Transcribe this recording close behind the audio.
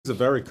He's a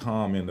very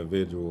calm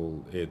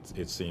individual,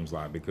 it seems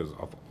like, because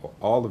of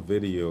all the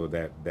video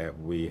that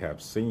we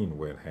have seen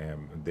with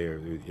him,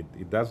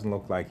 it doesn't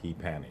look like he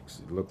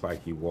panics. It looks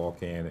like he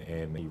walk in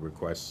and he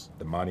requests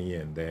the money,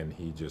 and then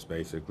he just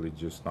basically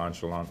just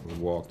nonchalantly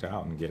walked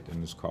out and get in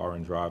his car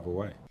and drive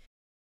away.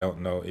 I don't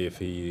know if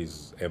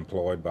he's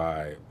employed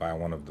by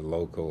one of the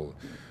local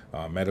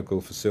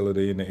medical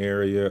facility in the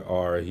area,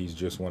 or he's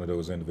just one of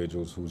those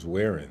individuals who's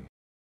wearing.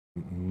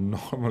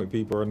 Normally,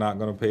 people are not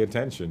going to pay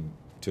attention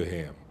to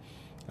him.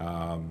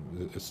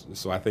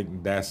 So I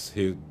think that's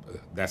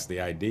the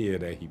idea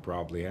that he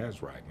probably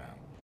has right now.